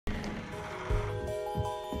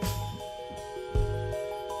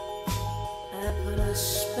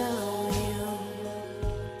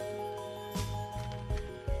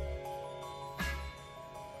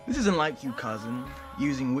isn't like you, cousin,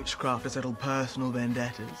 using witchcraft to settle personal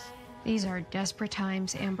vendettas. These are desperate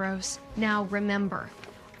times, Ambrose. Now remember,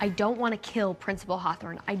 I don't want to kill Principal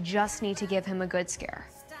Hawthorne. I just need to give him a good scare.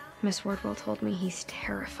 Miss Wardwell told me he's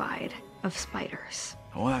terrified of spiders.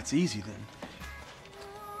 Oh, well, that's easy then.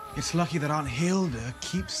 It's lucky that Aunt Hilda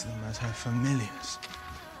keeps them as her familiars.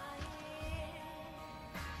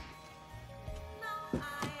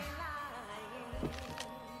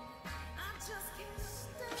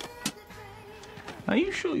 Are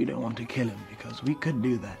you sure you don't want to kill him? Because we could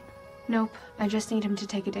do that. Nope, I just need him to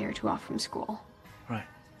take a day or two off from school. Right.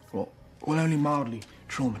 Well, we'll only mildly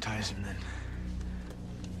traumatize him then.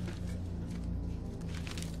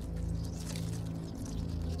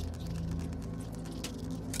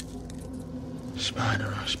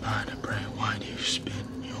 Spider, oh spider, pray, why do you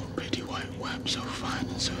spin your pretty white web so fine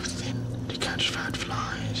and so thin to catch fat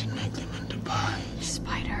flies and make them into pies?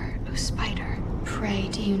 Spider, oh spider, pray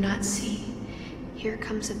do you not see? Here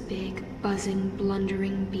comes a big, buzzing,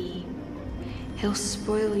 blundering bee. He'll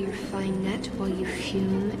spoil your fine net while you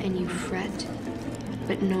fume and you fret,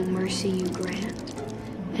 but no mercy you grant,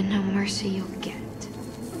 and no mercy you'll get.